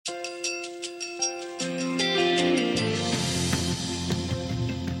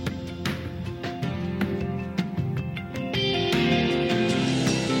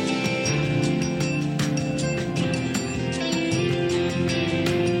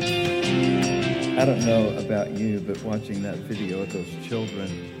I don't know about you, but watching that video of those children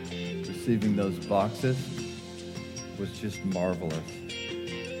receiving those boxes was just marvelous.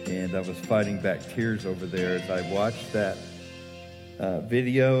 And I was fighting back tears over there as I watched that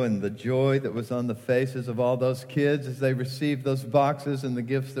video and the joy that was on the faces of all those kids as they received those boxes and the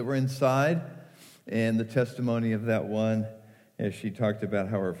gifts that were inside. And the testimony of that one as she talked about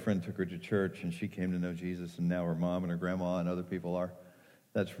how her friend took her to church and she came to know Jesus, and now her mom and her grandma and other people are.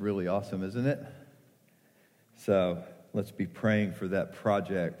 That's really awesome, isn't it? So let's be praying for that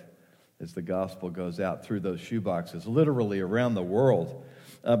project as the gospel goes out through those shoeboxes, literally around the world.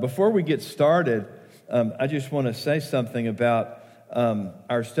 Before we get started, I just want to say something about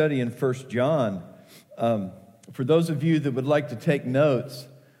our study in 1 John. For those of you that would like to take notes,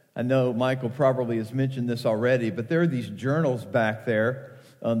 I know Michael probably has mentioned this already, but there are these journals back there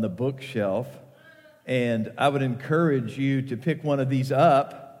on the bookshelf, and I would encourage you to pick one of these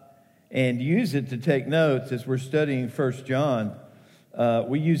up and use it to take notes as we're studying 1 John.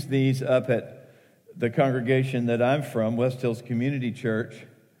 We use these up at the congregation that I'm from, West Hills Community Church,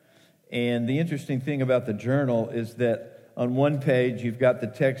 and the interesting thing about the journal is that on one page you've got the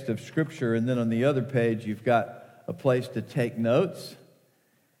text of Scripture, and then on the other page you've got a place to take notes.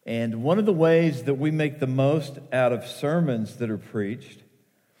 And one of the ways that we make the most out of sermons that are preached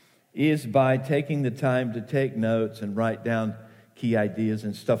is by taking the time to take notes and write down key ideas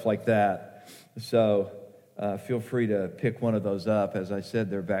and stuff like that. So feel free to pick one of those up. As I said,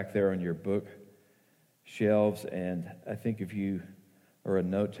 they're back there on your book shelves. And I think if you are a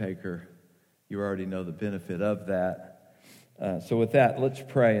note taker, you already know the benefit of that. So with that, let's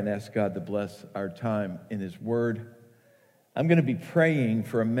pray and ask God to bless our time in His Word. I'm going to be praying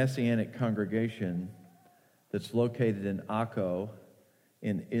for a Messianic congregation that's located in Akko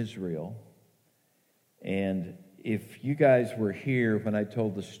in Israel. And if you guys were here when I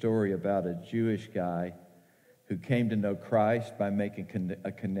told the story about a Jewish guy who came to know Christ by making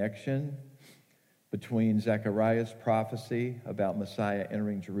a connection between Zechariah's prophecy about Messiah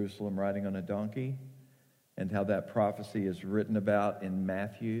entering Jerusalem riding on a donkey, and how that prophecy is written about in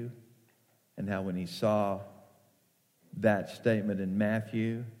Matthew, and how when he saw that statement in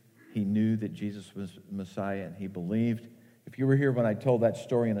Matthew, he knew that Jesus was Messiah and he believed. If you were here when I told that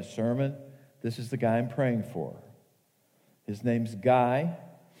story in a sermon, this is the guy I'm praying for. His name's Guy.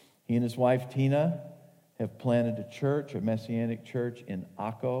 He and his wife Tina have planted a church, a Messianic church in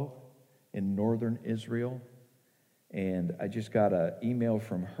Akko in northern Israel. And I just got an email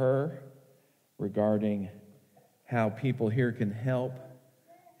from her regarding how people here can help.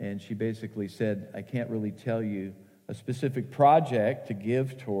 And she basically said, I can't really tell you a specific project to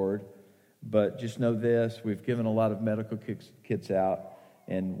give toward, but just know this, we've given a lot of medical kits out,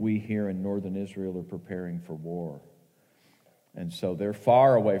 and we here in northern Israel are preparing for war. And so they're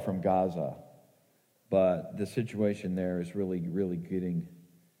far away from Gaza, but the situation there is really, really getting,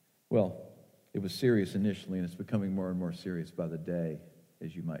 well, it was serious initially, and it's becoming more and more serious by the day,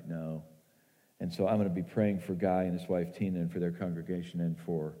 as you might know. And so I'm going to be praying for Guy and his wife Tina and for their congregation and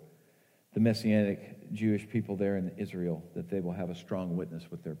for the Messianic Jewish people there in Israel, that they will have a strong witness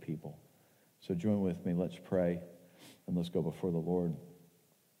with their people. So join with me, let's pray, and let's go before the Lord.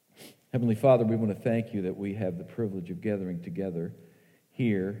 Heavenly Father, we want to thank you that we have the privilege of gathering together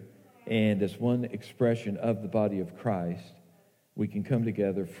here, and as one expression of the body of Christ, we can come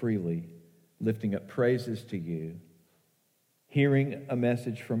together freely, lifting up praises to you, hearing a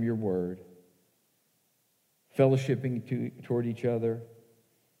message from your word, fellowshipping toward each other,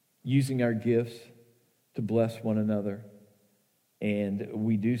 using our gifts to bless one another, and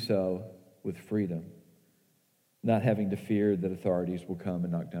we do so with freedom, not having to fear that authorities will come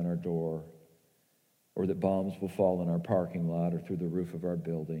and knock down our door, or that bombs will fall in our parking lot or through the roof of our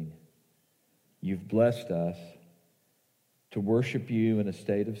building. You've blessed us to worship you in a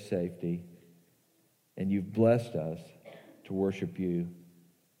state of safety, and you've blessed us to worship you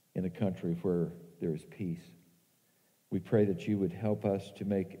in a country where there is peace. We pray that you would help us to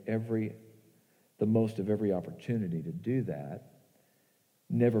make the most of every opportunity to do that,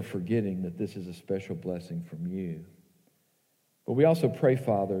 never forgetting that this is a special blessing from you. But we also pray,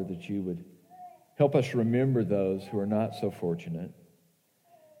 Father, that you would help us remember those who are not so fortunate.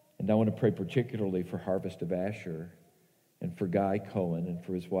 And I want to pray particularly for Harvest of Asher and for Guy Cohen and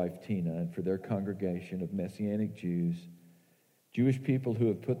for his wife Tina and for their congregation of Messianic Jews, Jewish people who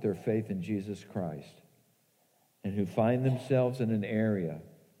have put their faith in Jesus Christ, and who find themselves in an area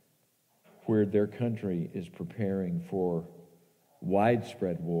where their country is preparing for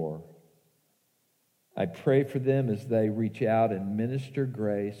widespread war. I pray for them as they reach out and minister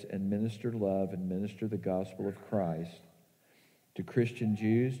grace and minister love and minister the gospel of Christ, to Christian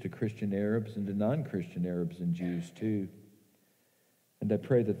Jews, to Christian Arabs, and to non-Christian Arabs and Jews too. And I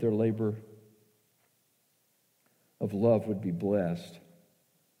pray that their labor of love would be blessed,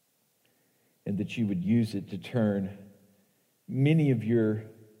 and that you would use it to turn many of your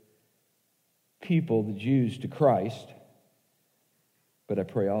people, the Jews, to Christ. But I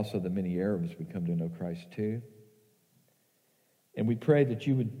pray also that many Arabs would come to know Christ too. And we pray that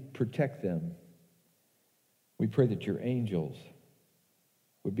you would protect them. We pray that your angels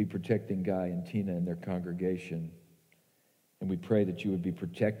would be protecting Guy and Tina and their congregation. And we pray that you would be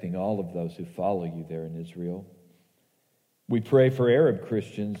protecting all of those who follow you there in Israel. We pray for Arab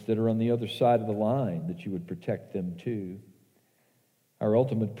Christians that are on the other side of the line, that you would protect them too. Our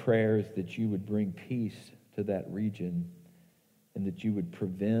ultimate prayer is that you would bring peace to that region, and that you would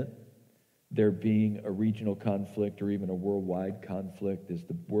prevent there being a regional conflict or even a worldwide conflict as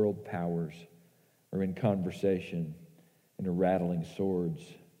the world powers are in conversation and are rattling swords.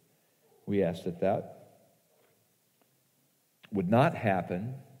 We ask that that would not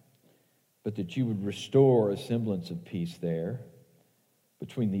happen, but that you would restore a semblance of peace there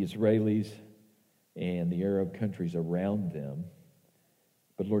between the Israelis and the Arab countries around them.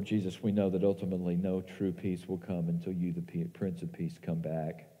 But Lord Jesus, we know that ultimately no true peace will come until you, the Prince of Peace, come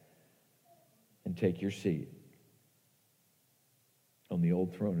back and take your seat on the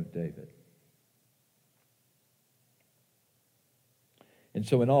old throne of David. And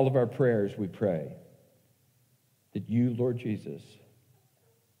so in all of our prayers we pray that you, Lord Jesus,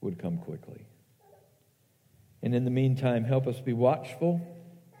 would come quickly. And in the meantime, help us be watchful,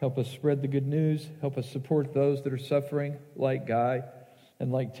 help us spread the good news, help us support those that are suffering, like Guy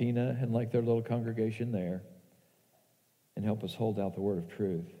and like Tina and like their little congregation there, and help us hold out the word of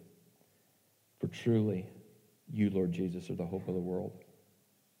truth. For truly, you, Lord Jesus, are the hope of the world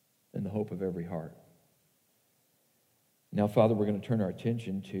and the hope of every heart. Now, Father, we're going to turn our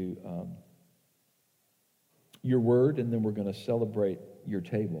attention to your word, and then we're going to celebrate your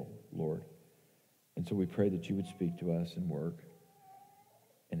table, Lord. And so we pray that you would speak to us and work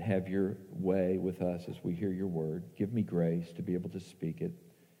and have your way with us as we hear your word. Give me grace to be able to speak it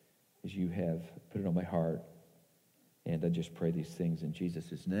as you have put it on my heart. And I just pray these things in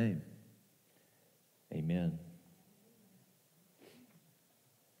Jesus' name. Amen.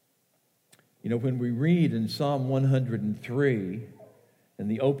 You know, when we read in Psalm 103, in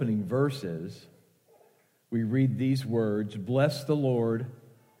the opening verses, we read these words, "Bless the Lord,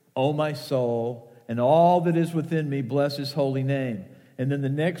 O my soul, and all that is within me, bless his holy name." And then the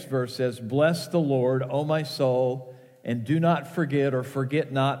next verse says, "Bless the Lord, O my soul, and do not forget or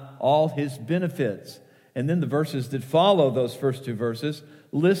forget not all his benefits." And then the verses that follow those first two verses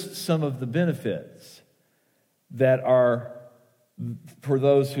list some of the benefits that are for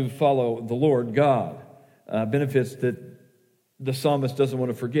those who follow the Lord God, benefits that the psalmist doesn't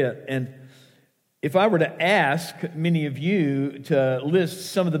want to forget. And if I were to ask many of you to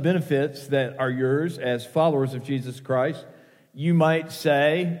list some of the benefits that are yours as followers of Jesus Christ, you might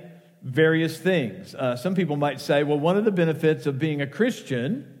say various things. Some people might say, well, one of the benefits of being a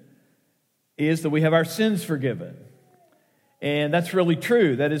Christian is that we have our sins forgiven. And that's really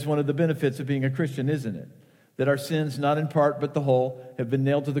true. That is one of the benefits of being a Christian, isn't it? That our sins, not in part but the whole, have been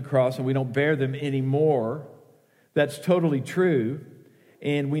nailed to the cross and we don't bear them anymore. That's totally true.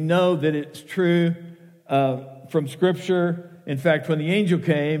 And we know that it's true from Scripture. In fact, when the angel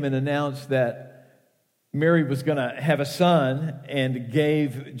came and announced that Mary was going to have a son and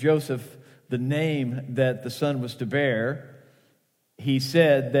gave Joseph the name that the son was to bear, he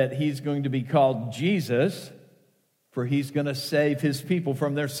said that he's going to be called Jesus, for he's going to save his people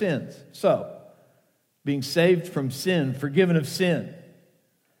from their sins. So, being saved from sin, forgiven of sin,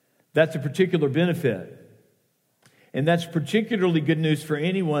 that's a particular benefit. And that's particularly good news for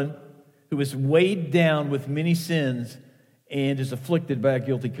anyone who is weighed down with many sins and is afflicted by a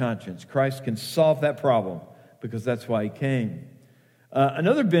guilty conscience. Christ can solve that problem because that's why he came.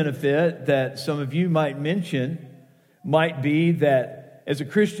 Another benefit that some of you might mention might be that as a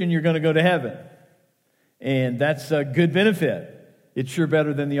Christian, you're going to go to heaven. And that's a good benefit. It's sure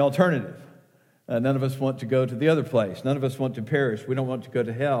better than the alternative. None of us want to go to the other place. None of us want to perish. We don't want to go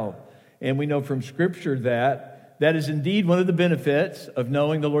to hell. And we know from Scripture that that is indeed one of the benefits of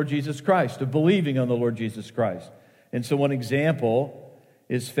knowing the Lord Jesus Christ, of believing on the Lord Jesus Christ. And so one example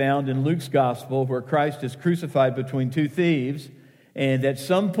is found in Luke's Gospel, where Christ is crucified between two thieves. And at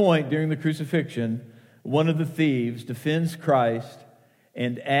some point during the crucifixion, one of the thieves defends Christ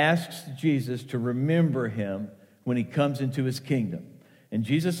and asks Jesus to remember him when he comes into his kingdom. And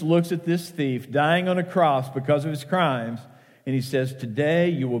Jesus looks at this thief dying on a cross because of his crimes, and he says, "Today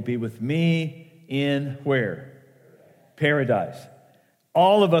you will be with me in" where? Paradise.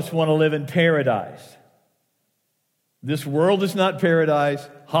 All of us want to live in paradise. This world is not paradise.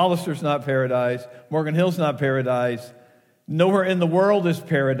 Hollister's not paradise. Morgan Hill's not paradise. Nowhere in the world is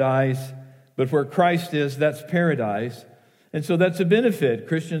paradise, but where Christ is, that's paradise. And so that's a benefit.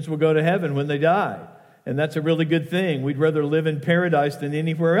 Christians will go to heaven when they die. And that's a really good thing. We'd rather live in paradise than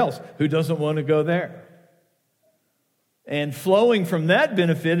anywhere else. Who doesn't want to go there? And flowing from that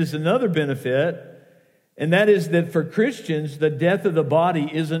benefit is another benefit, and that is that for Christians, the death of the body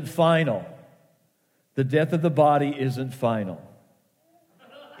isn't final. The death of the body isn't final.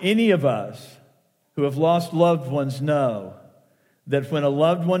 Any of us who have lost loved ones know that when a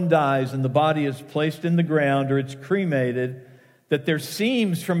loved one dies and the body is placed in the ground or it's cremated, that there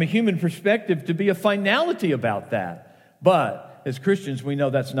seems, from a human perspective, to be a finality about that. But as Christians, we know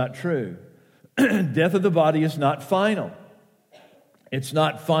that's not true. Death of the body is not final. It's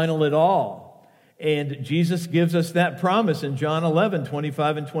not final at all. And Jesus gives us that promise in John 11,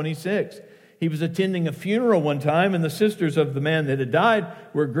 25 and 26. He was attending a funeral one time, and the sisters of the man that had died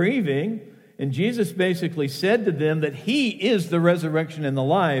were grieving. And Jesus basically said to them that He is the resurrection and the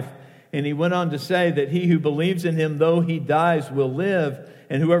life. And He went on to say that he who believes in Him, though he dies, will live.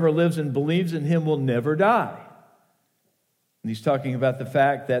 And whoever lives and believes in Him will never die. And He's talking about the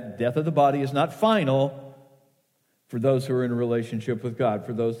fact that death of the body is not final for those who are in a relationship with God,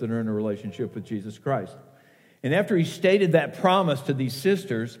 for those that are in a relationship with Jesus Christ. And after He stated that promise to these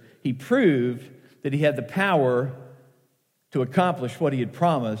sisters, He proved that He had the power to accomplish what He had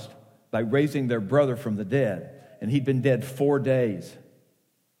promised by raising their brother from the dead. And he'd been dead 4 days.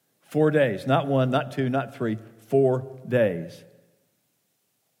 4 days. Not 1, not 2, not 3. 4 days.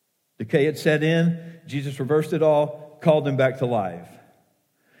 Decay had set in. Jesus reversed it all, called them back to life.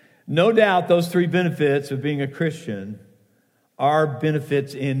 No doubt those 3 benefits of being a Christian are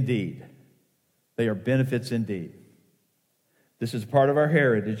benefits indeed. They are benefits indeed. This is part of our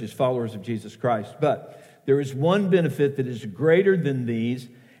heritage as followers of Jesus Christ. But there is one benefit that is greater than these,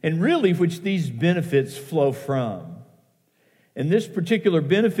 and really which these benefits flow from. And this particular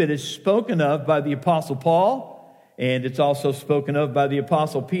benefit is spoken of by the Apostle Paul, and it's also spoken of by the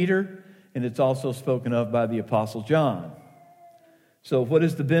Apostle Peter, and it's also spoken of by the Apostle John. So what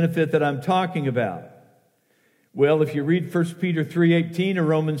is the benefit that I'm talking about? Well, if you read 1 Peter 3:18 or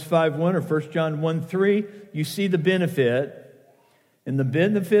Romans 5:1 or 1 John 1:3, you see the benefit. And the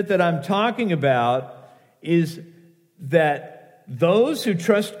benefit that I'm talking about is that those who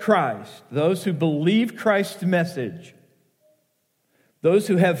trust Christ, those who believe Christ's message, those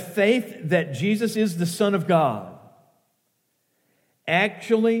who have faith that Jesus is the Son of God,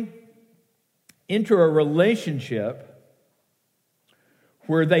 actually enter a relationship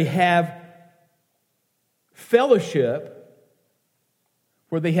where they have fellowship,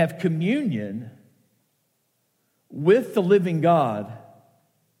 where they have communion with the living God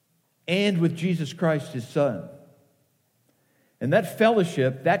and with Jesus Christ, His Son. And that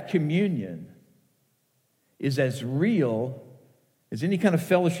fellowship, that communion, is as real as any kind of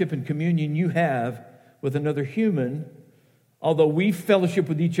fellowship and communion you have with another human, although we fellowship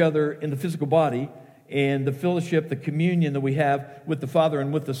with each other in the physical body, and the fellowship, the communion that we have with the Father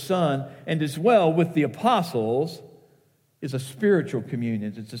and with the Son, and as well with the apostles, is a spiritual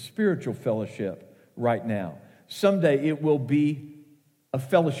communion. It's a spiritual fellowship right now. Someday it will be a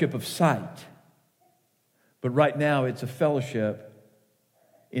fellowship of sight. But right now it's a fellowship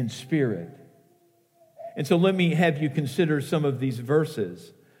in spirit. And so let me have you consider some of these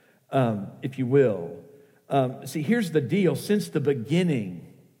verses, if you will. See, here's the deal. Since the beginning,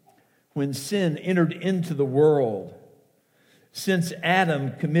 when sin entered into the world, since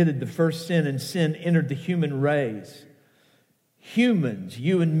Adam committed the first sin and sin entered the human race, humans,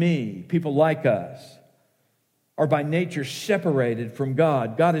 you and me, people like us, are by nature separated from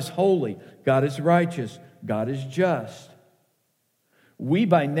God. God is holy. God is righteous. God is just. We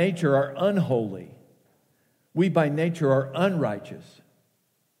by nature are unholy. We by nature are unrighteous.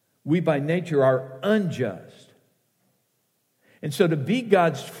 We by nature are unjust. And so to be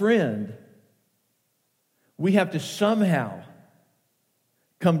God's friend, we have to somehow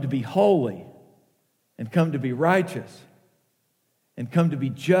come to be holy and come to be righteous and come to be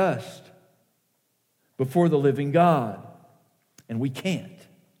just before the living God. And we can't.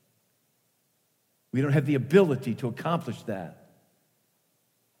 We don't have the ability to accomplish that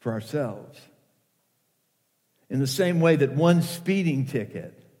for ourselves. In the same way that one speeding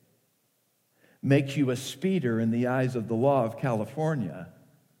ticket makes you a speeder in the eyes of the law of California,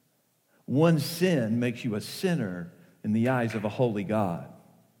 one sin makes you a sinner in the eyes of a holy God,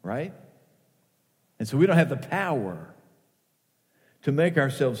 right? And so we don't have the power to make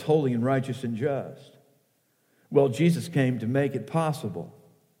ourselves holy and righteous and just. Well, Jesus came to make it possible.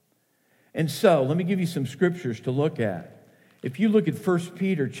 And so, let me give you some scriptures to look at. If you look at 1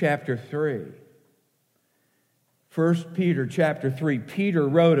 Peter chapter 3, 1 Peter chapter 3, Peter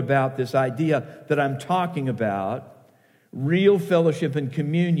wrote about this idea that I'm talking about, real fellowship and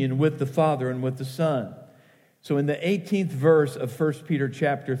communion with the Father and with the Son. So in the 18th verse of 1 Peter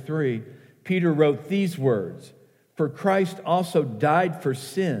chapter 3, Peter wrote these words, "For Christ also died for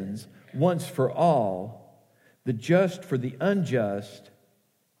sins once for all, the just for the unjust,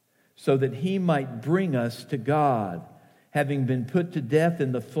 so that he might bring us to God, having been put to death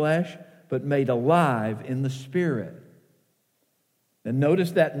in the flesh, but made alive in the Spirit." And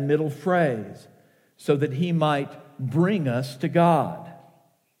notice that middle phrase, so that he might bring us to God.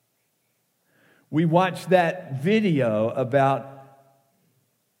 We watched that video about,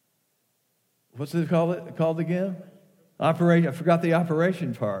 what's it called again? Operation, I forgot the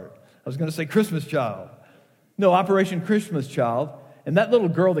operation part. I was going to say Christmas Child. No, Operation Christmas Child. And that little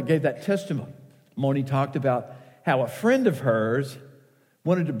girl that gave that testimony talked about how a friend of hers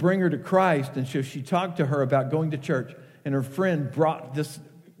wanted to bring her to Christ, and so she talked to her about going to church, and her friend brought this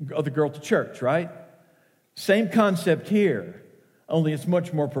other girl to church, right? Same concept here, only it's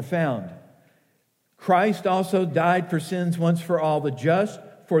much more profound. Christ also died for sins once for all, the just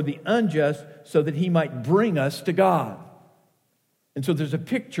for the unjust, so that he might bring us to God. And so there's a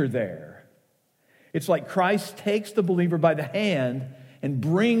picture there. It's like Christ takes the believer by the hand and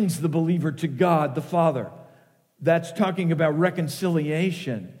brings the believer to God the Father. That's talking about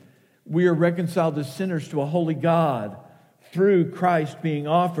reconciliation. We are reconciled as sinners to a holy God through Christ being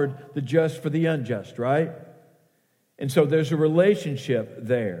offered the just for the unjust, right? And so there's a relationship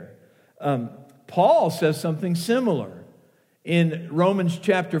there. Paul says something similar in Romans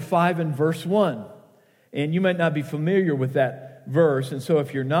chapter 5 and verse 1. And you might not be familiar with that verse, and so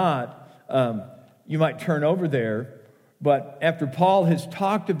if you're not, you might turn over there. But after Paul has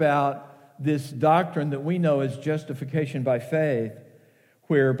talked about this doctrine that we know as justification by faith,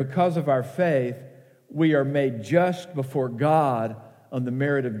 where because of our faith, we are made just before God on the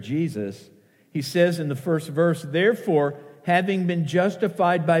merit of Jesus, he says in the first verse, "Therefore, having been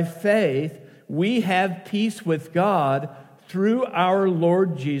justified by faith, we have peace with God through our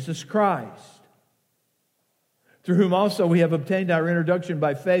Lord Jesus Christ, through whom also we have obtained our introduction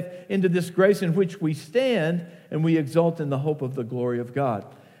by faith into this grace in which we stand, and we exult in the hope of the glory of God.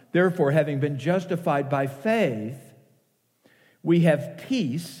 Therefore, having been justified by faith, we have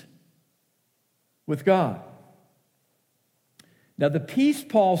peace with God." Now, the peace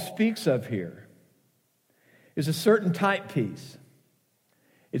Paul speaks of here is a certain type peace.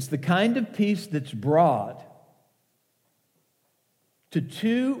 It's the kind of peace that's brought to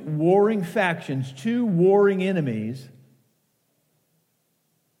two warring factions, two warring enemies,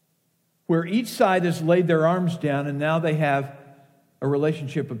 where each side has laid their arms down and now they have a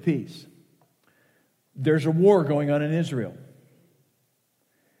relationship of peace. There's a war going on in Israel.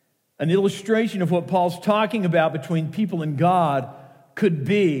 An illustration of what Paul's talking about between people and God could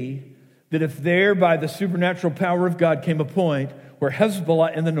be that if there, by the supernatural power of God, came a point where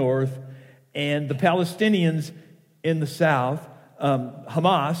Hezbollah in the north and the Palestinians in the south,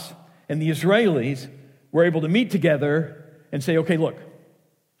 Hamas and the Israelis, were able to meet together and say, okay, look,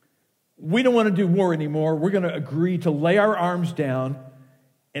 we don't want to do war anymore. We're going to agree to lay our arms down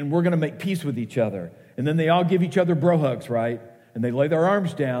and we're going to make peace with each other. And then they all give each other bro hugs, right? And they lay their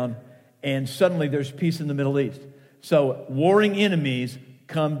arms down and suddenly there's peace in the Middle East. So warring enemies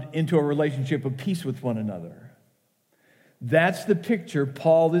come into a relationship of peace with one another. That's the picture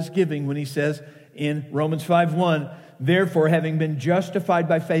Paul is giving when he says in Romans 5:1, "Therefore, having been justified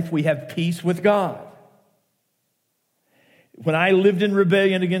by faith, we have peace with God." When I lived in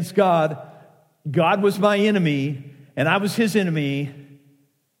rebellion against God, God was my enemy, and I was his enemy,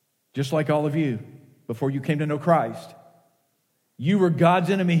 just like all of you, before you came to know Christ. You were God's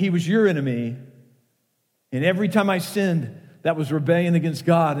enemy, he was your enemy. And every time I sinned, that was rebellion against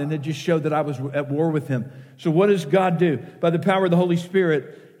God, and it just showed that I was at war with him. So what does God do? By the power of the Holy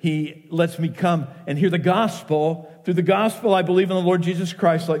Spirit, he lets me come and hear the gospel. Through the gospel, I believe in the Lord Jesus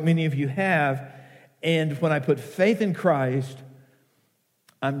Christ, like many of you have. And when I put faith in Christ,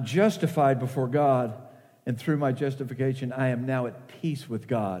 I'm justified before God. And through my justification, I am now at peace with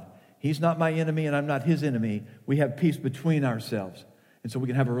God. He's not my enemy, and I'm not his enemy. We have peace between ourselves. And so we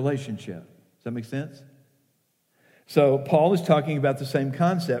can have a relationship. Does that make sense? So Paul is talking about the same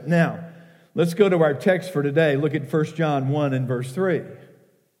concept. Now, let's go to our text for today. Look at 1 John 1 and verse 3.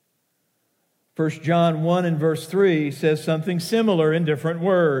 1 John 1 and verse 3 says something similar in different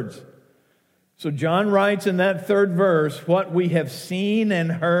words. So John writes in that third verse, "What we have seen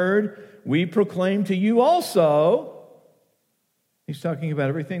and heard, we proclaim to you also. He's talking about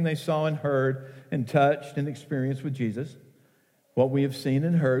everything they saw and heard and touched and experienced with Jesus. What we have seen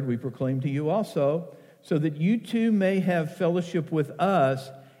and heard, we proclaim to you also, so that you too may have fellowship with us.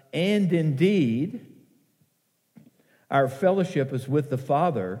 And indeed, our fellowship is with the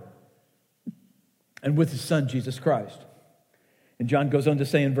Father and with His Son, Jesus Christ. And John goes on to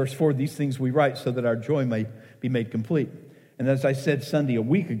say in verse 4, these things we write so that our joy may be made complete. And as I said Sunday a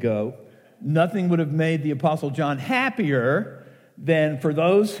week ago, nothing would have made the Apostle John happier than for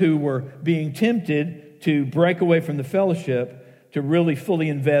those who were being tempted to break away from the fellowship to really fully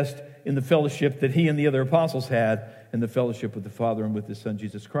invest in the fellowship that he and the other apostles had, in the fellowship with the Father and with His Son,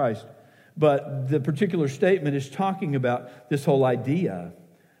 Jesus Christ. But the particular statement is talking about this whole idea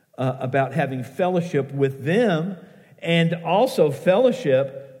about having fellowship with them and also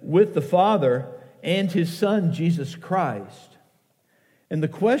fellowship with the Father and His Son, Jesus Christ. And the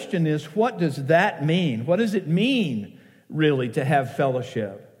question is, what does that mean? What does it mean, really, to have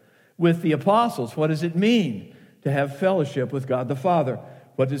fellowship with the apostles? What does it mean to have fellowship with God the Father?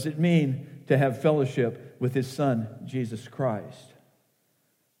 What does it mean to have fellowship with His Son, Jesus Christ?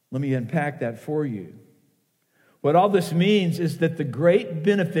 Let me unpack that for you. What all this means is that the great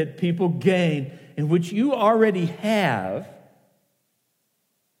benefit people gain, in which you already have,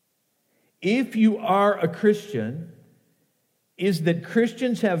 if you are a Christian, is that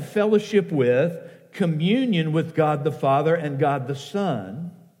Christians have fellowship with, communion with God the Father and God the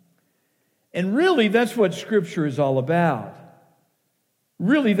Son. And really, that's what Scripture is all about.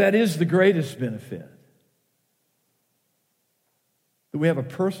 Really, that is the greatest benefit. That we have a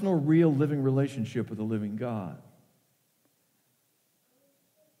personal, real, living relationship with the living God.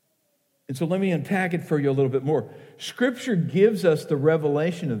 And so let me unpack it for you a little bit more. Scripture gives us the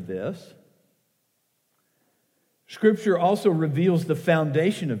revelation of this. Scripture also reveals the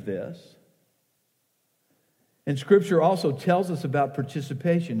foundation of this. And Scripture also tells us about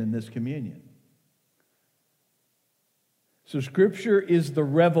participation in this communion. So Scripture is the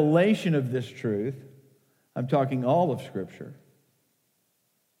revelation of this truth. I'm talking all of Scripture.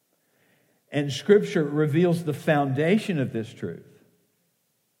 And Scripture reveals the foundation of this truth.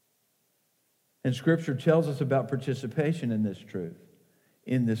 And Scripture tells us about participation in this truth,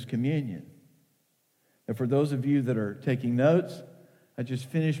 in this communion. And for those of you that are taking notes, I just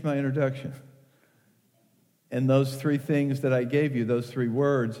finished my introduction. And those three things that I gave you, those three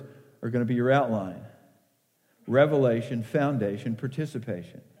words, are going to be your outline. Revelation, foundation,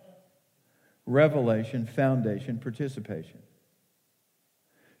 participation. Revelation, foundation, participation.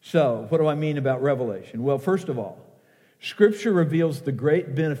 So, what do I mean about revelation? Well, first of all, Scripture reveals the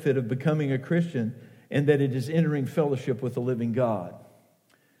great benefit of becoming a Christian and that it is entering fellowship with the living God.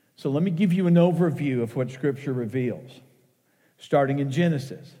 So let me give you an overview of what Scripture reveals, starting in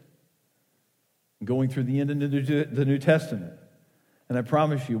Genesis, going through the end of the New Testament. And I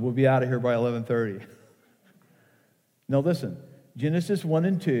promise you, we'll be out of here by 11:30. Now listen, Genesis 1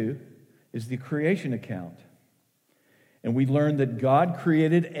 and 2 is the creation account. And we learned that God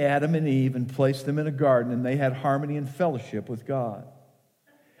created Adam and Eve and placed them in a garden, and they had harmony and fellowship with God.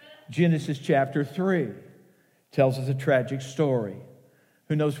 Genesis chapter 3 tells us a tragic story.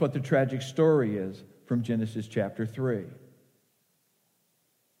 Who knows what the tragic story is from Genesis chapter 3?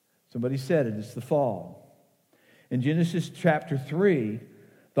 Somebody said it, it's the fall. In Genesis chapter 3,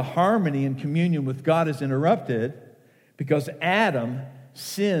 the harmony and communion with God is interrupted because Adam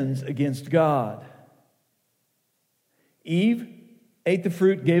sins against God. Eve ate the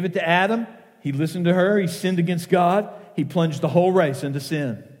fruit, gave it to Adam. He listened to her. He sinned against God. He plunged the whole race into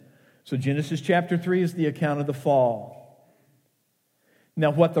sin. So Genesis chapter 3 is the account of the fall.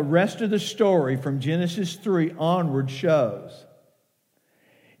 Now, what the rest of the story from Genesis 3 onward shows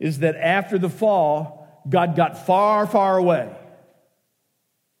is that after the fall, God got far, far away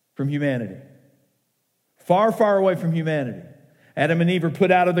from humanity. Far, far away from humanity. Adam and Eve are put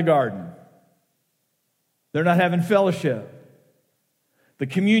out of the garden. They're not having fellowship. The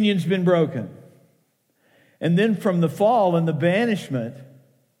communion's been broken. And then from the fall and the banishment,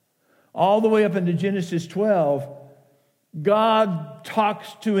 all the way up into Genesis 12, God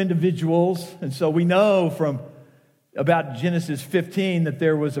talks to individuals. And so we know from about Genesis 15 that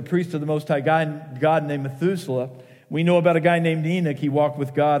there was a priest of the Most High God named Methuselah. We know about a guy named Enoch. He walked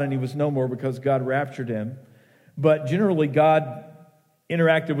with God and he was no more because God raptured him. But generally, God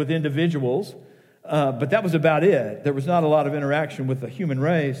interacted with individuals. But that was about it. There was not a lot of interaction with the human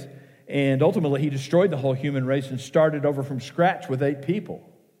race. And ultimately, he destroyed the whole human race and started over from scratch with 8 people.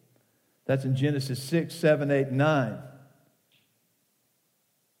 That's in Genesis 6, 7, 8, and 9.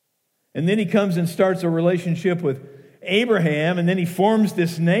 And then he comes and starts a relationship with Abraham, and then he forms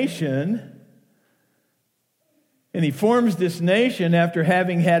this nation. And he forms this nation after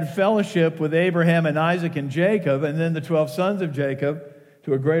having had fellowship with Abraham and Isaac and Jacob, and then the 12 sons of Jacob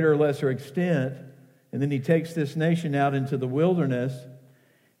to a greater or lesser extent. And then he takes this nation out into the wilderness.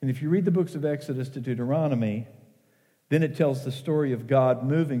 And if you read the books of Exodus to Deuteronomy, then it tells the story of God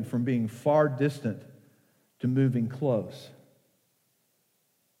moving from being far distant to moving close.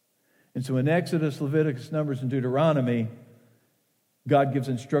 And so in Exodus, Leviticus, Numbers, and Deuteronomy, God gives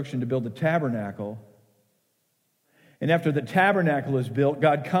instruction to build the tabernacle. And after the tabernacle is built,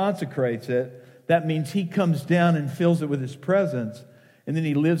 God consecrates it. That means he comes down and fills it with his presence. And then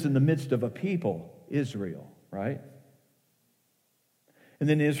he lives in the midst of a people, Israel, right? And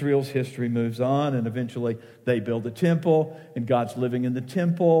then Israel's history moves on, and eventually they build a temple, and God's living in the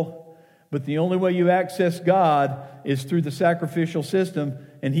temple. But the only way you access God is through the sacrificial system,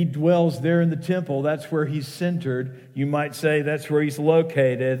 and he dwells there in the temple. That's where he's centered. You might say that's where he's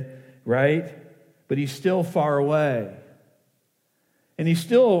located, right? But he's still far away. And he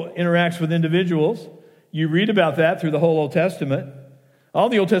still interacts with individuals. You read about that through the whole Old Testament. All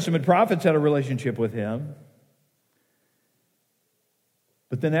the Old Testament prophets had a relationship with him.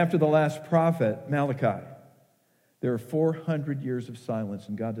 But then after the last prophet, Malachi, there are 400 years of silence,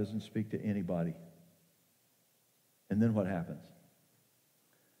 and God doesn't speak to anybody. And then what happens?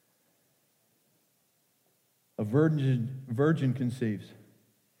 A virgin conceives.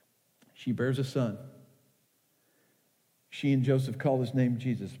 She bears a son. She and Joseph call his name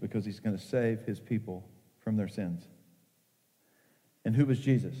Jesus because he's going to save his people from their sins. And who was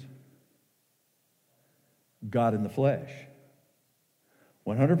Jesus? God in the flesh.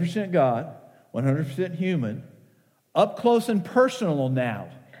 100% God, 100% human, up close and personal now.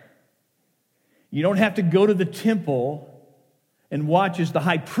 You don't have to go to the temple and watch as the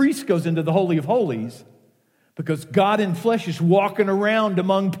high priest goes into the Holy of Holies, because God in flesh is walking around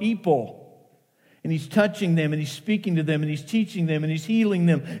among people. And he's touching them, and he's speaking to them, and he's teaching them, and he's healing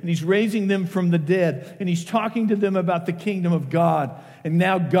them, and he's raising them from the dead, and he's talking to them about the kingdom of God. And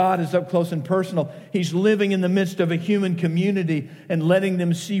now God is up close and personal. He's living in the midst of a human community and letting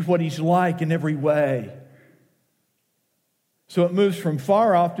them see what he's like in every way. So it moves from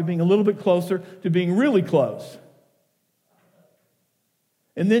far off to being a little bit closer to being really close.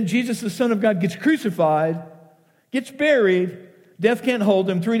 And then Jesus, the Son of God, gets crucified, gets buried. Death can't hold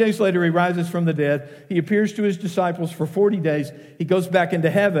him. 3 days later, he rises from the dead. He appears to his disciples for 40 days. He goes back into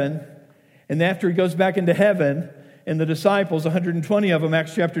heaven. And after he goes back into heaven, and the disciples, 120 of them,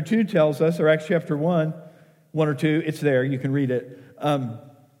 Acts chapter 2 tells us, or Acts chapter 1 or 2, it's there, you can read it.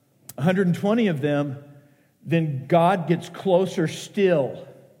 120 of them, then God gets closer still.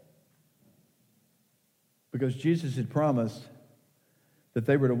 Because Jesus had promised that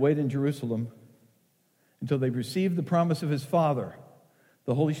they were to wait in Jerusalem until they received the promise of his Father,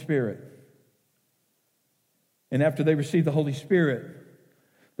 the Holy Spirit. And after they received the Holy Spirit,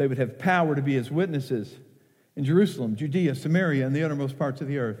 they would have power to be his witnesses in Jerusalem, Judea, Samaria, and the uttermost parts of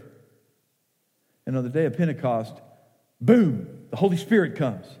the earth. And on the day of Pentecost, boom, the Holy Spirit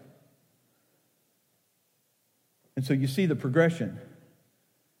comes. And so you see the progression.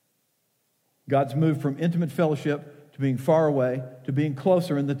 God's moved from intimate fellowship to being far away, to being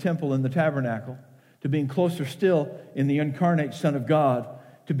closer in the temple and the tabernacle, to being closer still in the incarnate Son of God,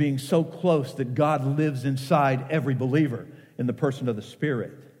 to being so close that God lives inside every believer in the person of the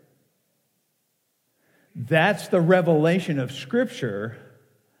Spirit. That's the revelation of Scripture,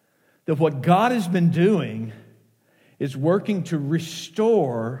 that what God has been doing is working to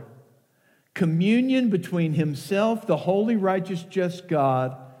restore communion between himself, the holy, righteous, just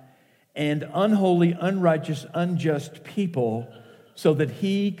God, and unholy, unrighteous, unjust people, so that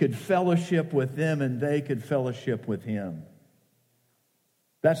he could fellowship with them and they could fellowship with him.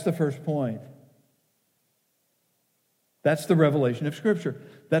 That's the first point. That's the revelation of Scripture.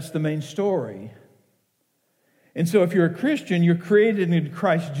 That's the main story. And so if you're a Christian, you're created in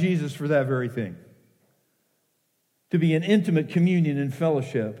Christ Jesus for that very thing. To be in intimate communion and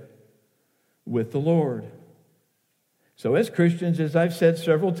fellowship with the Lord. So as Christians, as I've said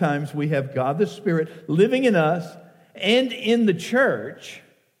several times, we have God the Spirit living in us and in the church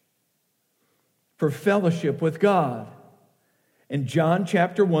for fellowship with God. And John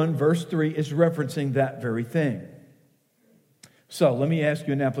chapter 1, verse 3 is referencing that very thing. So let me ask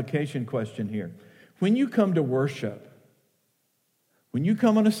you an application question here. When you come to worship, when you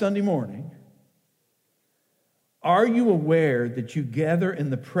come on a Sunday morning, are you aware that you gather in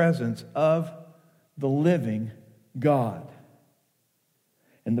the presence of the living God?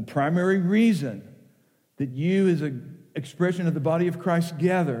 And the primary reason that you, as an expression of the body of Christ,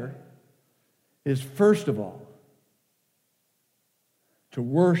 gather is, first of all, to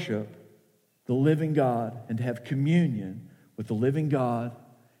worship the living God and to have communion with the living God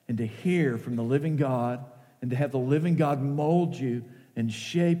and to hear from the living God and to have the living God mold you and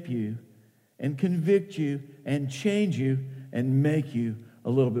shape you and convict you and change you and make you a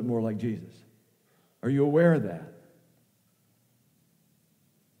little bit more like Jesus. Are you aware of that?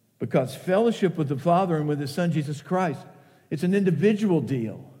 Because fellowship with the Father and with His Son, Jesus Christ, it's an individual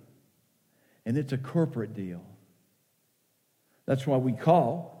deal and it's a corporate deal. That's why we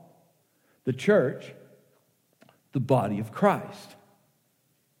call the church the body of Christ.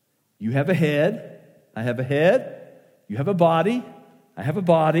 You have a head, I have a head, you have a body, I have a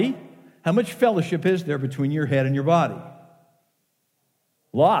body. How much fellowship is there between your head and your body?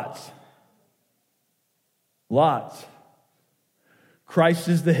 Lots. Lots. Christ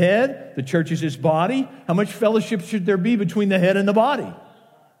is the head, the church is His body. How much fellowship should there be between the head and the body?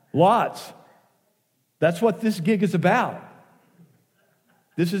 Lots. That's what this gig is about.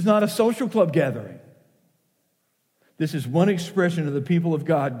 This is not a social club gathering. This is one expression of the people of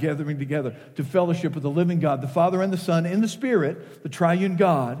God gathering together to fellowship with the living God, the Father and the Son, in the Spirit, the triune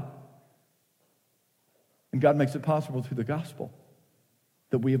God. And God makes it possible through the gospel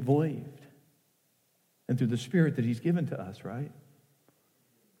that we have believed and through the Spirit that He's given to us, right?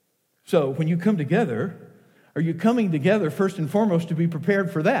 So when you come together, are you coming together first and foremost to be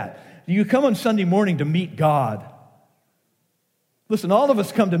prepared for that? Do you come on Sunday morning to meet God? Listen, all of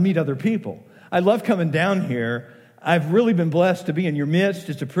us come to meet other people. I love coming down here. I've really been blessed to be in your midst.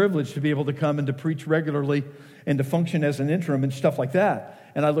 It's a privilege to be able to come and to preach regularly and to function as an interim and stuff like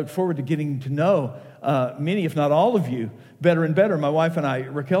that. And I look forward to getting to know many, if not all of you, better and better. My wife and I,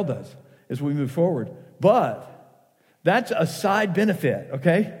 Raquel does, as we move forward. But that's a side benefit,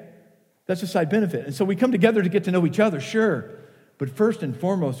 okay? That's a side benefit. And so we come together to get to know each other, sure. But first and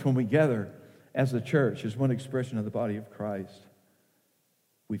foremost, when we gather as the church, as one expression of the body of Christ,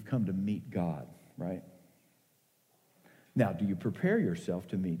 we've come to meet God, right? Now, do you prepare yourself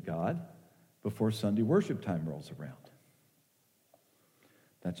to meet God before Sunday worship time rolls around?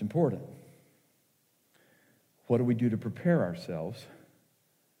 That's important. What do we do to prepare ourselves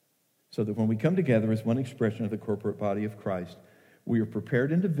so that when we come together as one expression of the corporate body of Christ, we are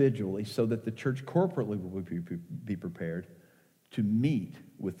prepared individually so that the church corporately will be prepared to meet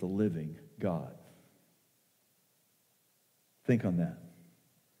with the living God? Think on that.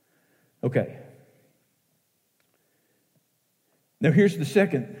 Okay. Now here's the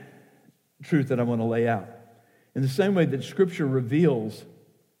second truth that I want to lay out. In the same way that Scripture reveals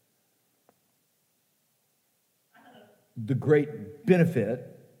the great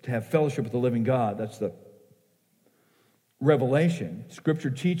benefit to have fellowship with the living God, that's the revelation. Scripture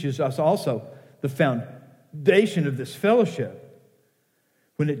teaches us also the foundation of this fellowship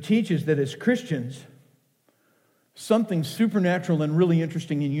when it teaches that as Christians, something supernatural and really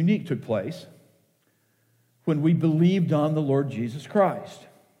interesting and unique took place when we believed on the Lord Jesus Christ.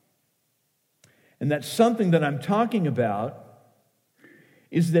 And that's something that I'm talking about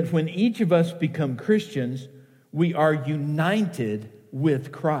is that when each of us become Christians, we are united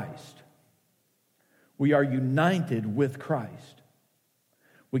with Christ. We are united with Christ.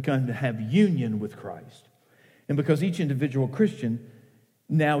 We come to have union with Christ. And because each individual Christian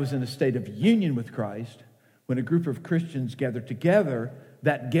now is in a state of union with Christ, when a group of Christians gather together,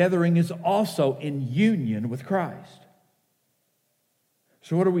 that gathering is also in union with Christ.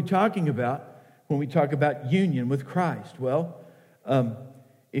 So what are we talking about when we talk about union with Christ? Well,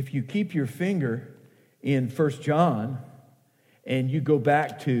 if you keep your finger in 1 John and you go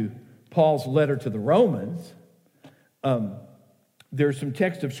back to Paul's letter to the Romans, there's some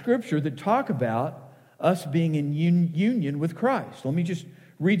text of Scripture that talk about us being in union with Christ. Let me just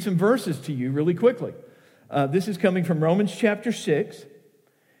read some verses to you really quickly. This is coming from Romans chapter 6,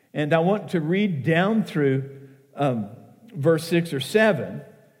 and I want to read down through verse 6 or 7,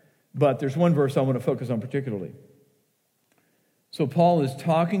 but there's one verse I want to focus on particularly. So Paul is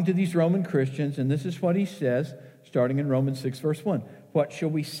talking to these Roman Christians, and this is what he says, starting in Romans 6, verse 1. What shall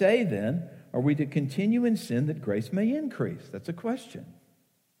we say then? Are we to continue in sin that grace may increase? That's a question.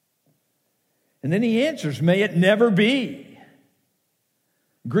 And then he answers, may it never be.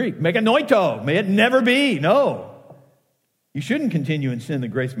 Greek, meganoito, may it never be. No. You shouldn't continue in sin that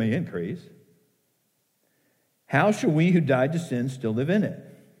grace may increase. How shall we who died to sin still live in it?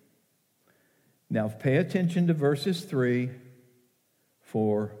 Now pay attention to verses 3,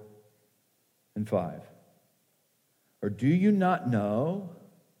 4, and 5. Or do you not know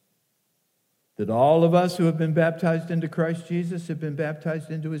that all of us who have been baptized into Christ Jesus have been baptized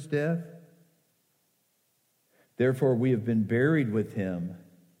into His death? Therefore we have been buried with Him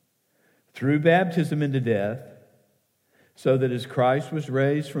through baptism into death, so that as Christ was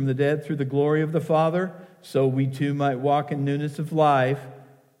raised from the dead through the glory of the Father, so we too might walk in newness of life.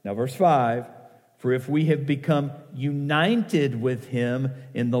 Now verse 5, for if we have become united with him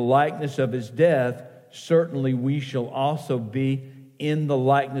in the likeness of his death, certainly we shall also be in the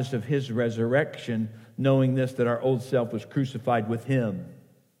likeness of his resurrection, knowing this, that our old self was crucified with him,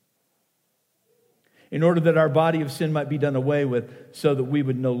 in order that our body of sin might be done away with, so that we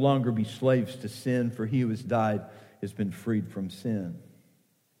would no longer be slaves to sin, for he who has died has been freed from sin.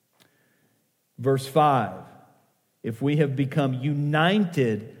 Verse 5, if we have become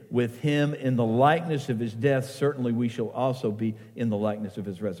united with him in the likeness of his death, certainly we shall also be in the likeness of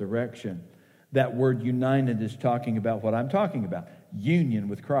his resurrection. That word united is talking about what I'm talking about, union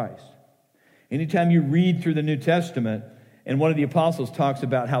with Christ. Anytime you read through the New Testament, and one of the apostles talks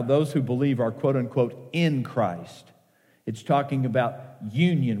about how those who believe are, quote unquote, in Christ, it's talking about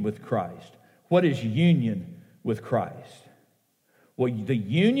union with Christ. What is union with Christ? Well, the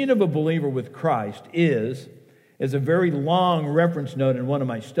union of a believer with Christ is, as a very long reference note in one of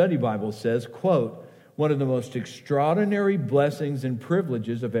my study Bibles says, quote, one of the most extraordinary blessings and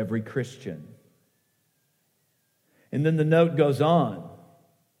privileges of every Christian. And then the note goes on.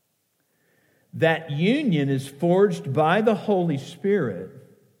 That union is forged by the Holy Spirit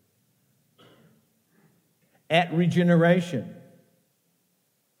at regeneration,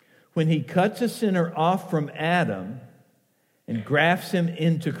 when he cuts a sinner off from Adam and grafts him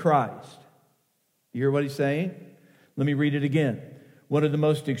into Christ. You hear what he's saying? Let me read it again. One of the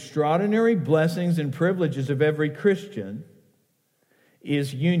most extraordinary blessings and privileges of every Christian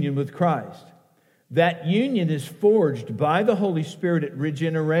is union with Christ. That union is forged by the Holy Spirit at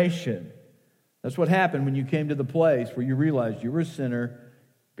regeneration. That's what happened when you came to the place where you realized you were a sinner,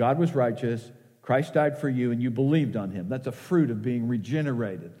 God was righteous, Christ died for you, and you believed on him. That's a fruit of being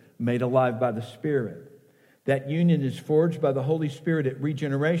regenerated, made alive by the Spirit. That union is forged by the Holy Spirit at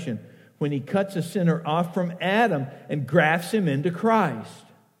regeneration, when he cuts a sinner off from Adam and grafts him into Christ.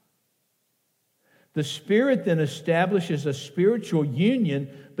 The Spirit then establishes a spiritual union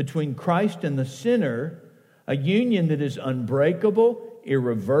between Christ and the sinner, a union that is unbreakable,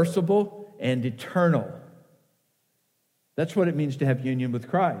 irreversible, and eternal. That's what it means to have union with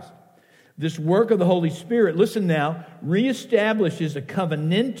Christ. This work of the Holy Spirit, listen now, reestablishes a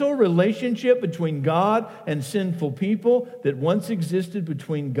covenantal relationship between God and sinful people that once existed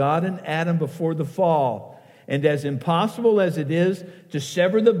between God and Adam before the fall. And as impossible as it is to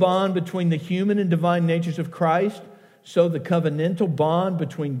sever the bond between the human and divine natures of Christ, so the covenantal bond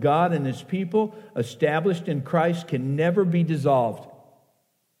between God and his people, established in Christ, can never be dissolved.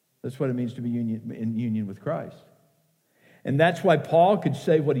 That's what it means to be in union with Christ. And that's why Paul could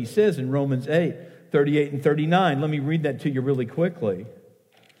say what he says in Romans 8, 38 and 39. Let me read that to you really quickly.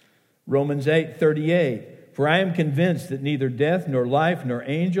 Romans 8, 38. For I am convinced that neither death, nor life, nor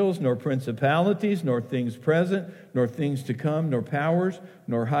angels, nor principalities, nor things present, nor things to come, nor powers,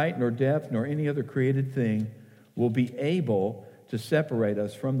 nor height, nor depth, nor any other created thing will be able to separate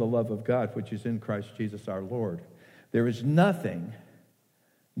us from the love of God, which is in Christ Jesus our Lord. There is nothing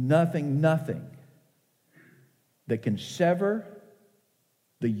that can sever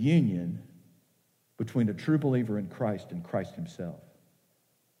the union between a true believer in Christ and Christ himself.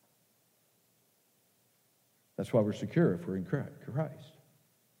 That's why we're secure if we're in Christ.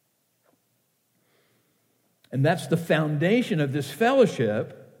 And that's the foundation of this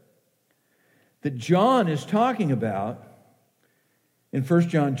fellowship that John is talking about in 1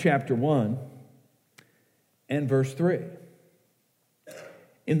 John chapter 1 and verse 3.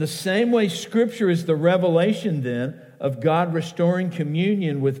 In the same way, Scripture is the revelation then of God restoring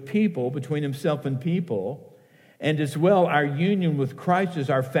communion with people, between himself and people, and as well our union with Christ is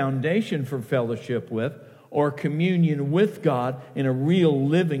our foundation for fellowship with, or communion with God in a real,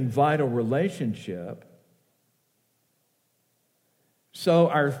 living, vital relationship. So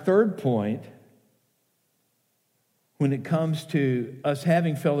our third point, when it comes to us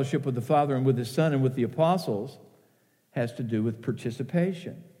having fellowship with the Father and with His Son and with the apostles, has to do with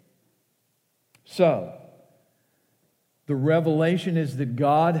participation. So, the revelation is that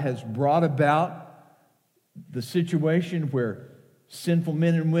God has brought about the situation where sinful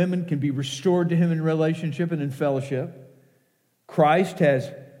men and women can be restored to Him in relationship and in fellowship. Christ has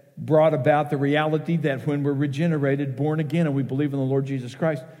brought about the reality that when we're regenerated, born again, and we believe in the Lord Jesus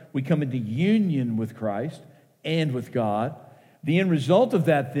Christ, we come into union with Christ and with God. The end result of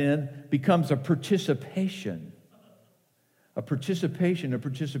that then becomes a participation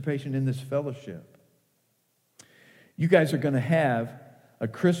in this fellowship. You guys are going to have a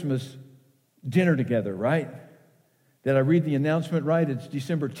Christmas dinner together, right? Did I read the announcement right? It's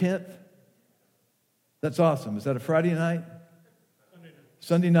December 10th. That's awesome. Is that a Friday night?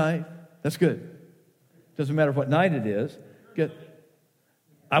 Sunday night? That's good. Doesn't matter what night it is.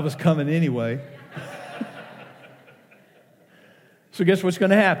 I was coming anyway. So guess what's going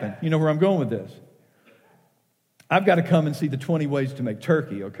to happen? You know where I'm going with this. I've got to come and see the 20 ways to make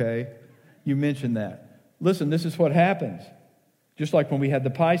turkey, okay? You mentioned that. Listen, this is what happens. Just like when we had the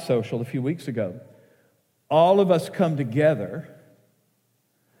pie social a few weeks ago. All of us come together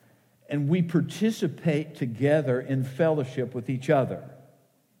and we participate together in fellowship with each other.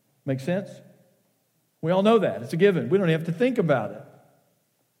 Make sense? We all know that. It's a given. We don't have to think about it.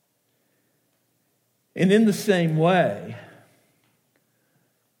 And in the same way,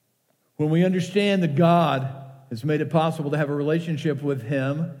 when we understand that God has made it possible to have a relationship with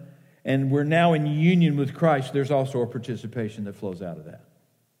Him, and we're now in union with Christ, there's also a participation that flows out of that.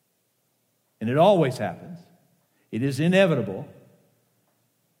 And it always happens. It is inevitable.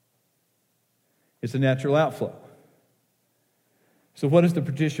 It's a natural outflow. So what is the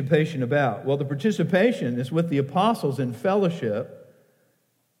participation about? Well, the participation is with the apostles in fellowship,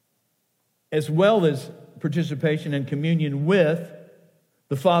 as well as participation and communion with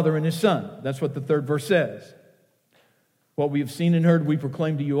the Father and His Son. That's what the third verse says. What we have seen and heard, we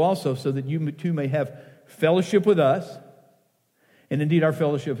proclaim to you also, so that you too may have fellowship with us. And indeed, our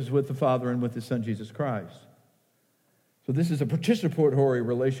fellowship is with the Father and with His Son, Jesus Christ. So this is a participatory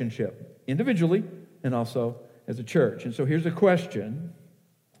relationship, individually and also as a church. And so here's a question.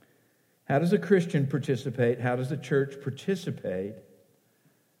 How does a Christian participate? How does the church participate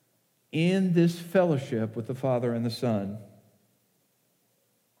in this fellowship with the Father and the Son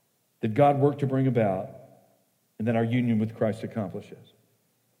that God worked to bring about, and that our union with Christ accomplishes?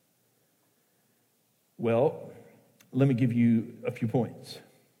 Well, let me give you a few points.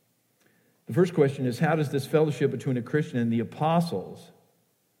 The first question is, how does this fellowship between a Christian and the apostles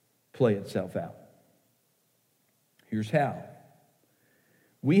play itself out? Here's how.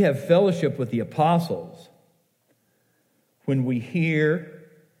 We have fellowship with the apostles when we hear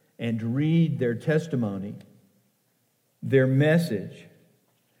and read their testimony, their message,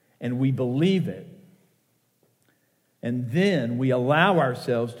 and we believe it. And then we allow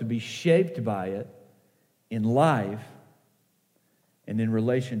ourselves to be shaped by it in life and in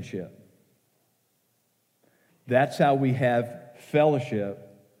relationship. That's how we have fellowship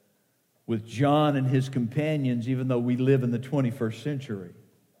with John and his companions, even though we live in the 21st century.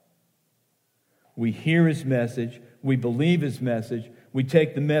 We hear his message, we believe his message, we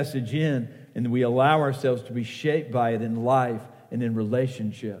take the message in, and we allow ourselves to be shaped by it in life and in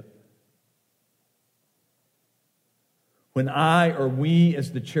relationship. When I or we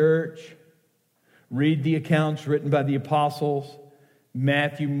as the church read the accounts written by the apostles,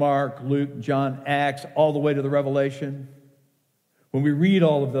 Matthew, Mark, Luke, John, Acts, all the way to the Revelation, when we read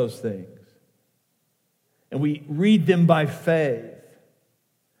all of those things, and we read them by faith,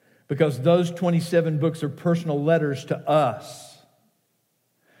 because those 27 books are personal letters to us.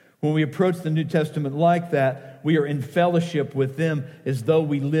 When we approach the New Testament like that, we are in fellowship with them as though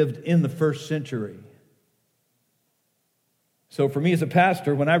we lived in the first century. So for me as a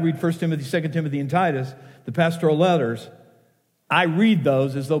pastor, when I read 1 Timothy, 2 Timothy, and Titus, the pastoral letters, I read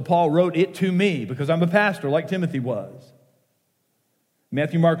those as though Paul wrote it to me, because I'm a pastor like Timothy was.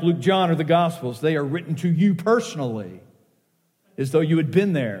 Matthew, Mark, Luke, John are the Gospels. They are written to you personally, as though you had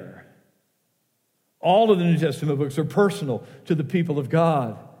been there. All of the New Testament books are personal to the people of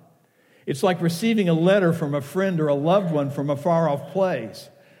God. It's like receiving a letter from a friend or a loved one from a far-off place.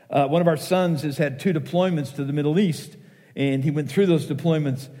 One of our sons has had 2 deployments to the Middle East, and he went through those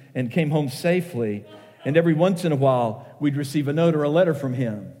deployments and came home safely. And every once in a while, we'd receive a note or a letter from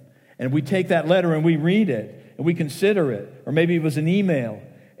him. And we take that letter and we read it, and we consider it. Or maybe it was an email,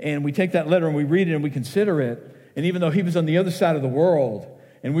 and we take that letter and we read it and we consider it. And even though he was on the other side of the world,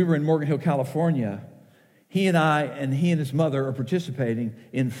 and we were in Morgan Hill, California, he and his mother are participating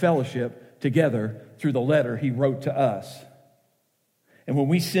in fellowship together through the letter he wrote to us. And when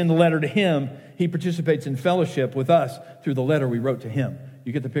we send a letter to him, he participates in fellowship with us through the letter we wrote to him.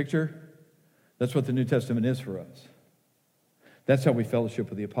 You get the picture? That's what the New Testament is for us. That's how we fellowship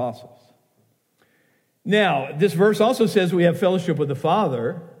with the apostles. Now, this verse also says we have fellowship with the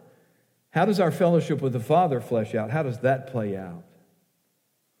Father. How does our fellowship with the Father flesh out? How does that play out?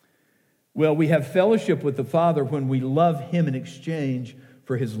 Well, we have fellowship with the Father when we love Him in exchange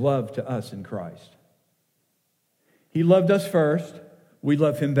for His love to us in Christ. He loved us first. We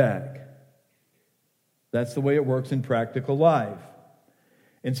love Him back. That's the way it works in practical life.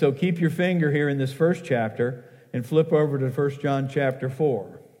 And so keep your finger here in this first chapter and flip over to 1 John chapter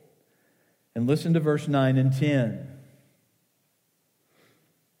 4. And listen to verse 9 and 10.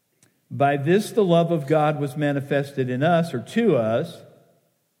 By this the love of God was manifested in us, or to us,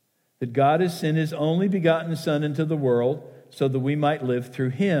 that God has sent His only begotten Son into the world so that we might live through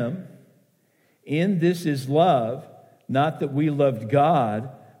Him. In this is love, not that we loved God,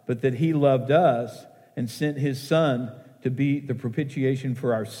 but that He loved us and sent His Son to be the propitiation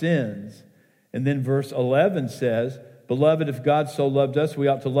for our sins. And then verse 11 says, Beloved, if God so loved us, we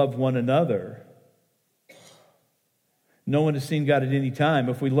ought to love one another. No one has seen God at any time.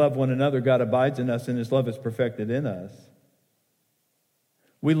 If we love one another, God abides in us and His love is perfected in us.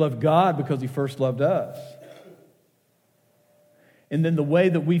 We love God because He first loved us. And then the way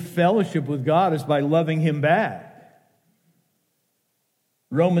that we fellowship with God is by loving Him back.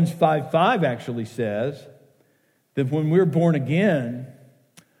 Romans 5:5 actually says that when we're born again,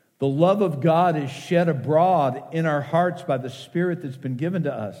 the love of God is shed abroad in our hearts by the Spirit that's been given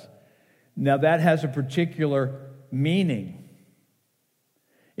to us. Now that has a particular meaning.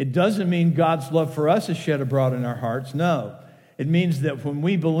 It doesn't mean God's love for us is shed abroad in our hearts. No. It means that when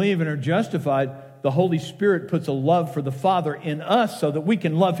we believe and are justified, the Holy Spirit puts a love for the Father in us so that we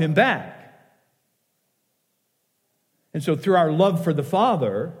can love Him back. And so through our love for the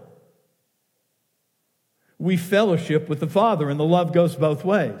Father, we fellowship with the Father, and the love goes both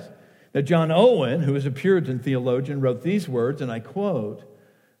ways. Now, John Owen, who is a Puritan theologian, wrote these words, and I quote,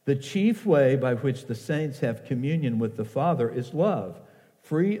 "The chief way by which the saints have communion with the Father is love,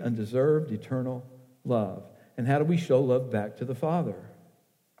 free, undeserved, eternal love." And how do we show love back to the Father?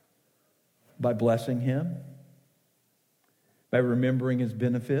 By blessing Him, by remembering His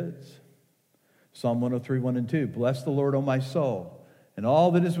benefits. Psalm 103, 1 and 2, "Bless the Lord, O my soul, and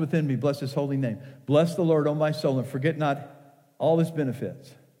all that is within me, bless His holy name. Bless the Lord, O my soul, and forget not all His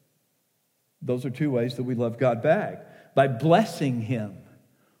benefits." Those are two ways that we love God back. By blessing Him,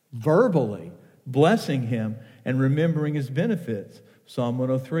 verbally blessing Him and remembering His benefits. Psalm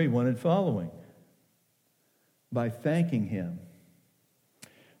 103, 1 and following. By thanking Him.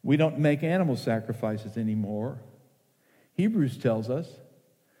 We don't make animal sacrifices anymore. Hebrews tells us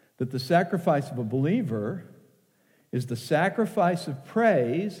that the sacrifice of a believer is the sacrifice of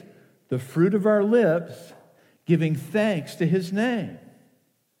praise, the fruit of our lips, giving thanks to His name.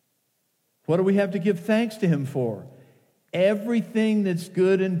 What do we have to give thanks to Him for? Everything that's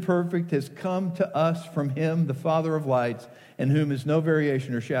good and perfect has come to us from Him, the Father of lights, in whom is no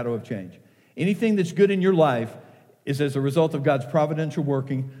variation or shadow of change. Anything that's good in your life is as a result of God's providential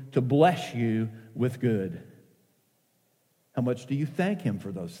working to bless you with good. How much do you thank Him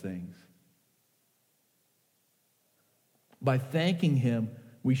for those things? By thanking Him,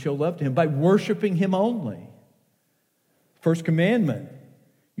 we show love to Him. By worshiping Him only. First commandment,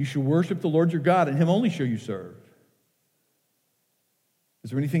 you shall worship the Lord your God, and Him only shall you serve.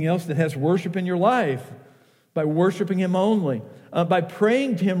 Is there anything else that has worship in your life? By worshiping Him only. By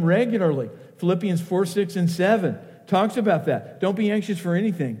praying to Him regularly. Philippians 4, 6, and 7 talks about that. Don't be anxious for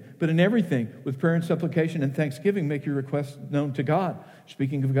anything, but in everything, with prayer and supplication and thanksgiving, make your requests known to God.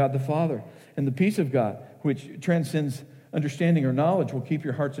 Speaking of God the Father. And the peace of God, which transcends understanding or knowledge, will keep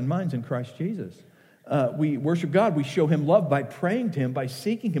your hearts and minds in Christ Jesus. We worship God. We show Him love by praying to Him, by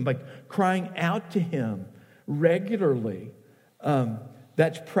seeking Him, by crying out to Him regularly.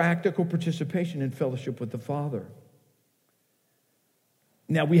 That's practical participation in fellowship with the Father.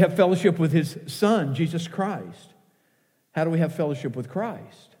 Now, we have fellowship with His Son, Jesus Christ. How do we have fellowship with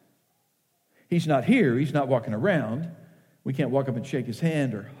Christ? He's not here. He's not walking around. We can't walk up and shake His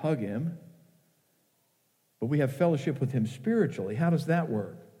hand or hug Him. But we have fellowship with Him spiritually. How does that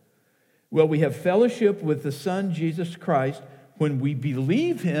work? Well, we have fellowship with the Son, Jesus Christ, when we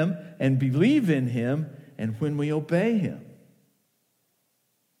believe Him and believe in Him and when we obey Him.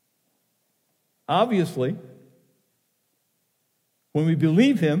 Obviously, when we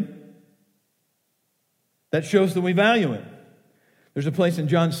believe Him, that shows that we value Him. There's a place in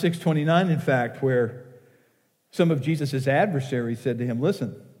John 6:29, in fact, where some of Jesus' adversaries said to Him,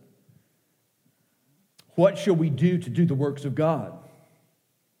 "Listen, what shall we do to do the works of God?"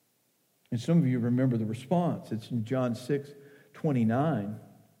 And some of you remember the response. It's in John 6:29.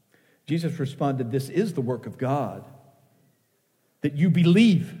 Jesus responded, "This is the work of God, that you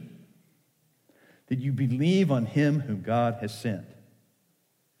believe. That you believe on Him whom God has sent."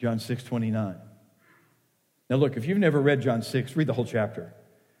 John 6:29. Now look, if you've never read John 6, read the whole chapter.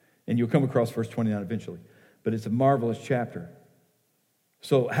 And you'll come across verse 29 eventually. But it's a marvelous chapter.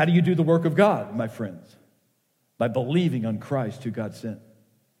 So how do you do the work of God, my friends? By believing on Christ who God sent.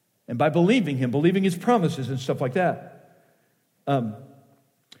 And by believing Him, believing His promises and stuff like that. And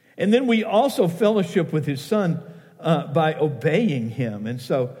then we also fellowship with His Son by obeying Him. And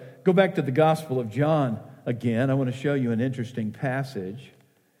so go back to the Gospel of John again. I want to show you an interesting passage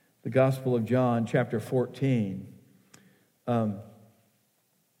the Gospel of John, chapter 14. I'm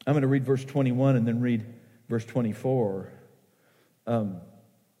going to read verse 21 and then read verse 24.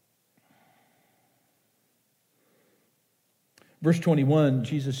 Verse 21,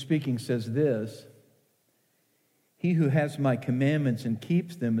 Jesus speaking says this, "He who has my commandments and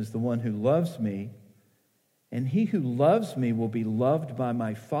keeps them is the one who loves me, and he who loves me will be loved by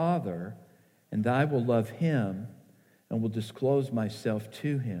my Father, and I will love him and will disclose myself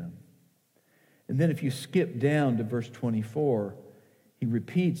to him." And then if you skip down to verse 24, he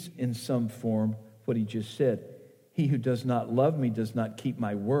repeats in some form what he just said. "He who does not love me does not keep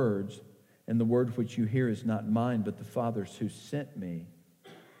my words, and the word which you hear is not mine, but the Father's who sent me."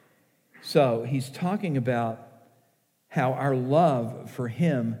 So he's talking about how our love for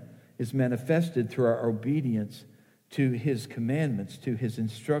him is manifested through our obedience to his commandments, to his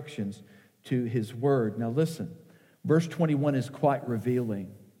instructions, to his word. Now listen, verse 21 is quite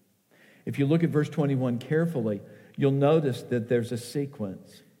revealing. If you look at verse 21 carefully, you'll notice that there's a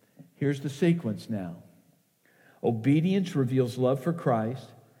sequence. Here's the sequence now. Obedience reveals love for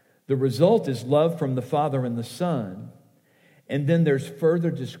Christ. The result is love from the Father and the Son. And then there's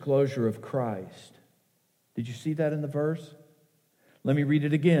further disclosure of Christ. Did you see that in the verse? Let me read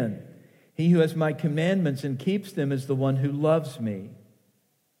it again. "He who has my commandments and keeps them is the one who loves me.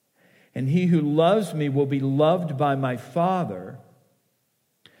 And he who loves me will be loved by my Father,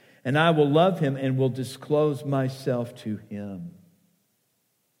 and I will love him and will disclose myself to him."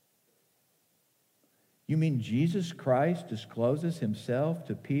 You mean Jesus Christ discloses himself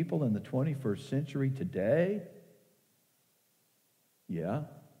to people in the 21st century today? Yeah.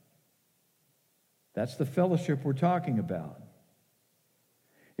 That's the fellowship we're talking about.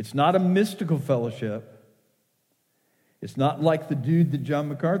 It's not a mystical fellowship. It's not like the dude that John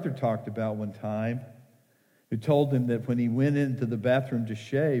MacArthur talked about one time, who told him that when he went into the bathroom to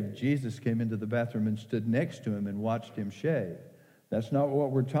shave, Jesus came into the bathroom and stood next to him and watched him shave. That's not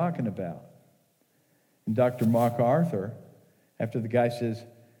what we're talking about. And Dr. MacArthur, after the guy says,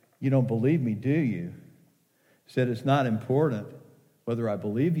 "You don't believe me, do you?" said, "It's not important whether I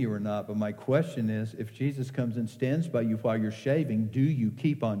believe you or not, but my question is, if Jesus comes and stands by you while you're shaving, do you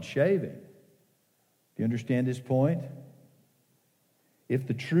keep on shaving?" Do you understand his point? If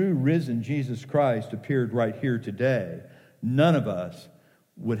the true risen Jesus Christ appeared right here today, none of us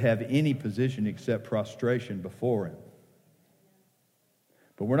would have any position except prostration before him.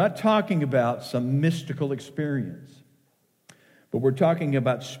 But we're not talking about some mystical experience, but we're talking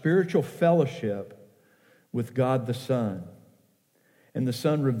about spiritual fellowship with God the Son, and the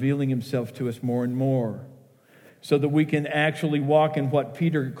Son revealing himself to us more and more, so that we can actually walk in what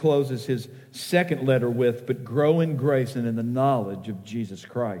Peter closes his second letter with, but grow in grace and in the knowledge of Jesus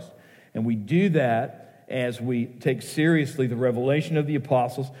Christ. And we do that as we take seriously the revelation of the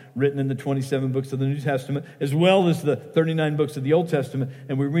apostles written in the 27 books of the New Testament, as well as the 39 books of the Old Testament,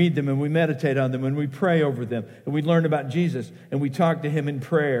 and we read them and we meditate on them and we pray over them and we learn about Jesus and we talk to him in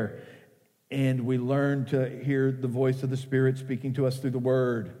prayer and we learn to hear the voice of the Spirit speaking to us through the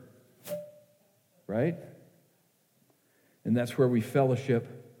Word. Right? And that's where we fellowship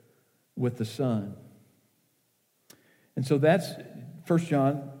with the Son. And so that's 1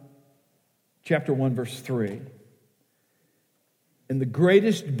 John chapter 1, verse 3. And the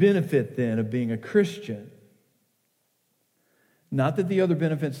greatest benefit then of being a Christian, not that the other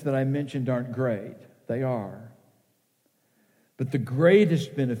benefits that I mentioned aren't great, they are. But the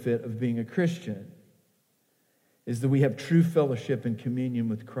greatest benefit of being a Christian is that we have true fellowship and communion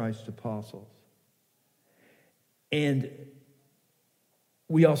with Christ's apostles. And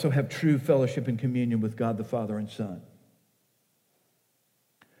we also have true fellowship and communion with God the Father and Son.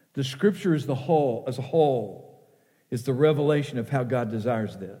 The Scripture as a whole, is the revelation of how God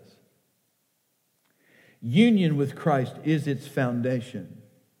desires this. Union with Christ is its foundation.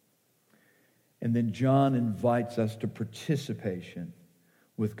 And then John invites us to participation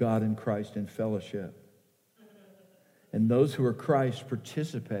with God and Christ in fellowship. And those who are Christ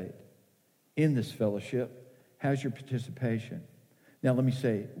participate in this fellowship. How's your participation? Now let me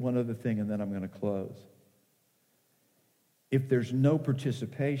say one other thing and then I'm going to close. If there's no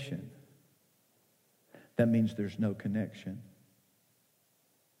participation, that means there's no connection.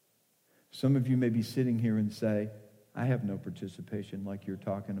 Some of you may be sitting here and say, I have no participation like you're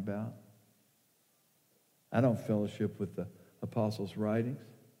talking about. I don't fellowship with the apostles' writings.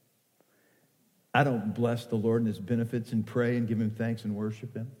 I don't bless the Lord and his benefits and pray and give him thanks and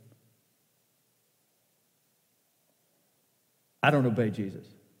worship him. I don't obey Jesus.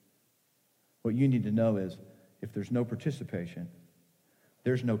 What you need to know is, if there's no participation,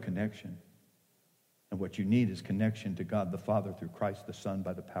 there's no connection. And what you need is connection to God the Father through Christ the Son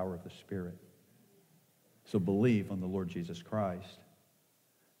by the power of the Spirit. So believe on the Lord Jesus Christ.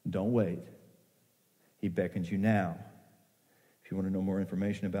 Don't wait. He beckons you now. If you want to know more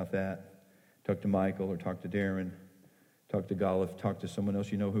information about that, talk to Michael or talk to Darren, talk to Golliff, talk to someone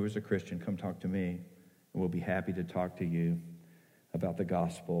else you know who is a Christian. Come talk to me, and we'll be happy to talk to you about the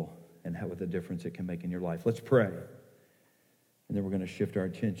gospel and what the difference it can make in your life. Let's pray. And then we're going to shift our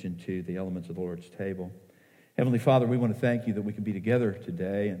attention to the elements of the Lord's table. Heavenly Father, we want to thank you that we can be together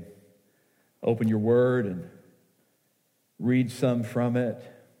today and open your word and read some from it.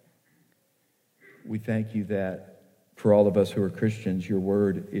 We thank you that for all of us who are Christians, your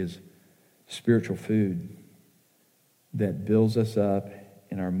word is spiritual food that builds us up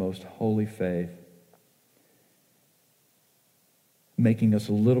in our most holy faith, making us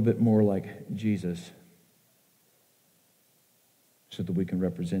a little bit more like Jesus so that we can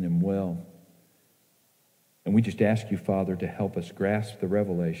represent him well. And we just ask you, Father, to help us grasp the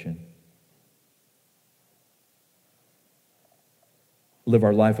revelation, live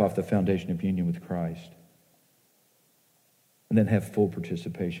our life off the foundation of union with Christ, and then have full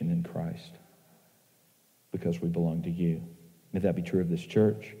participation in Christ because we belong to you. May that be true of this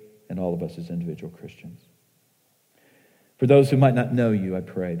church and all of us as individual Christians. For those who might not know you, I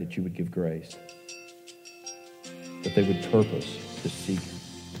pray that you would give grace, that they would purpose to seek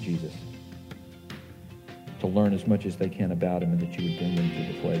Jesus, to learn as much as they can about him, and that you would bring them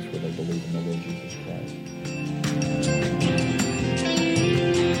to the place where they believe in the Lord Jesus Christ.